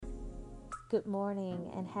Good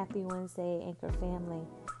morning and happy Wednesday, Anchor family.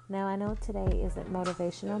 Now, I know today isn't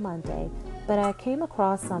Motivational Monday, but I came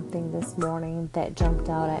across something this morning that jumped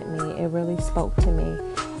out at me. It really spoke to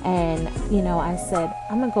me. And, I said,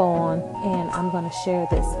 I'm going to go on and I'm going to share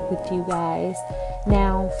this with you guys.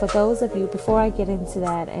 Now, for those of you, before I get into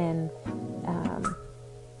that and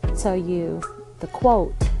tell you the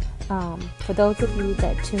quote, for those of you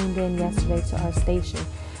that tuned in yesterday to our station,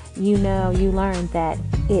 you learned that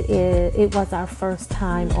it was our first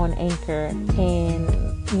time on Anchor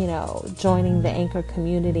and, joining the Anchor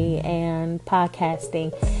community and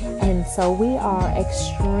podcasting. And so we are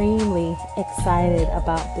extremely excited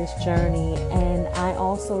about this journey. And I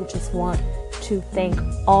also just want to thank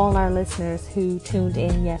all our listeners who tuned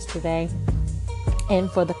in yesterday and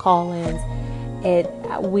for the call-ins.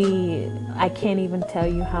 I can't even tell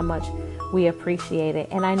you how much we appreciate it.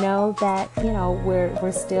 And I know that,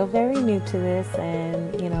 we're still very new to this and,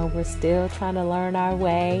 we're still trying to learn our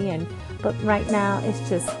way. But right now it's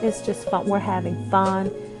just fun. We're having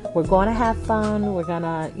fun. We're going to have fun. We're going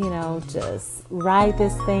to, just ride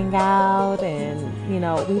this thing out. And,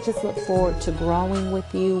 we just look forward to growing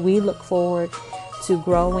with you. We look forward to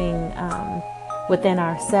growing, within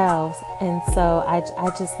ourselves. And so I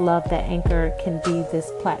just love that Anchor can be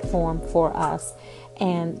this platform for us.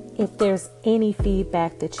 And if there's any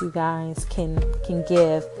feedback that you guys can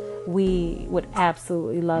give, we would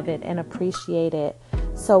absolutely love it and appreciate it.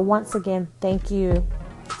 So once again, thank you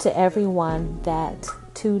to everyone that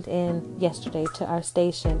tuned in yesterday to our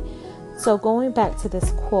station. So going back to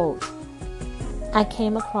this quote, I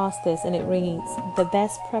came across this and it reads, "The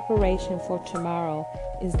best preparation for tomorrow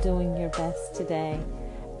is doing your best today."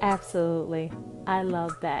 Absolutely. I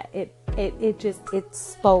love that. It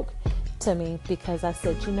spoke to me because I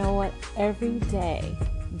said, you know what? Every day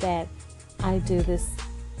that I do this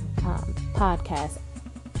podcast,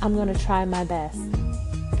 I'm going to try my best.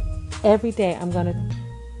 Every day I'm going to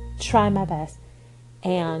try my best.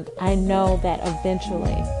 And I know that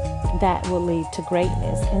eventually that will lead to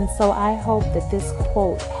greatness. And so I hope that this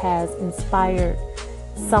quote has inspired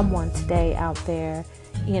someone today out there.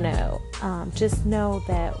 Just know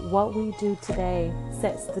that what we do today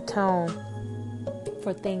sets the tone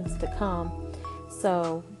for things to come.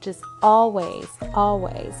 So just always,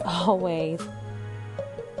 always, always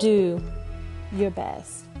do your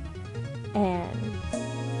best. And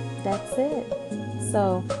that's it.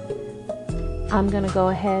 So I'm going to go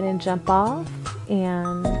ahead and jump off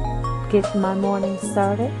and get my morning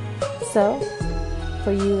started. So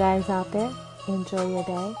for you guys out there, enjoy your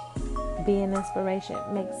day. Be an inspiration.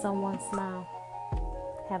 Make someone smile.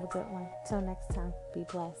 Have a good one. Till next time, be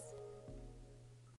blessed.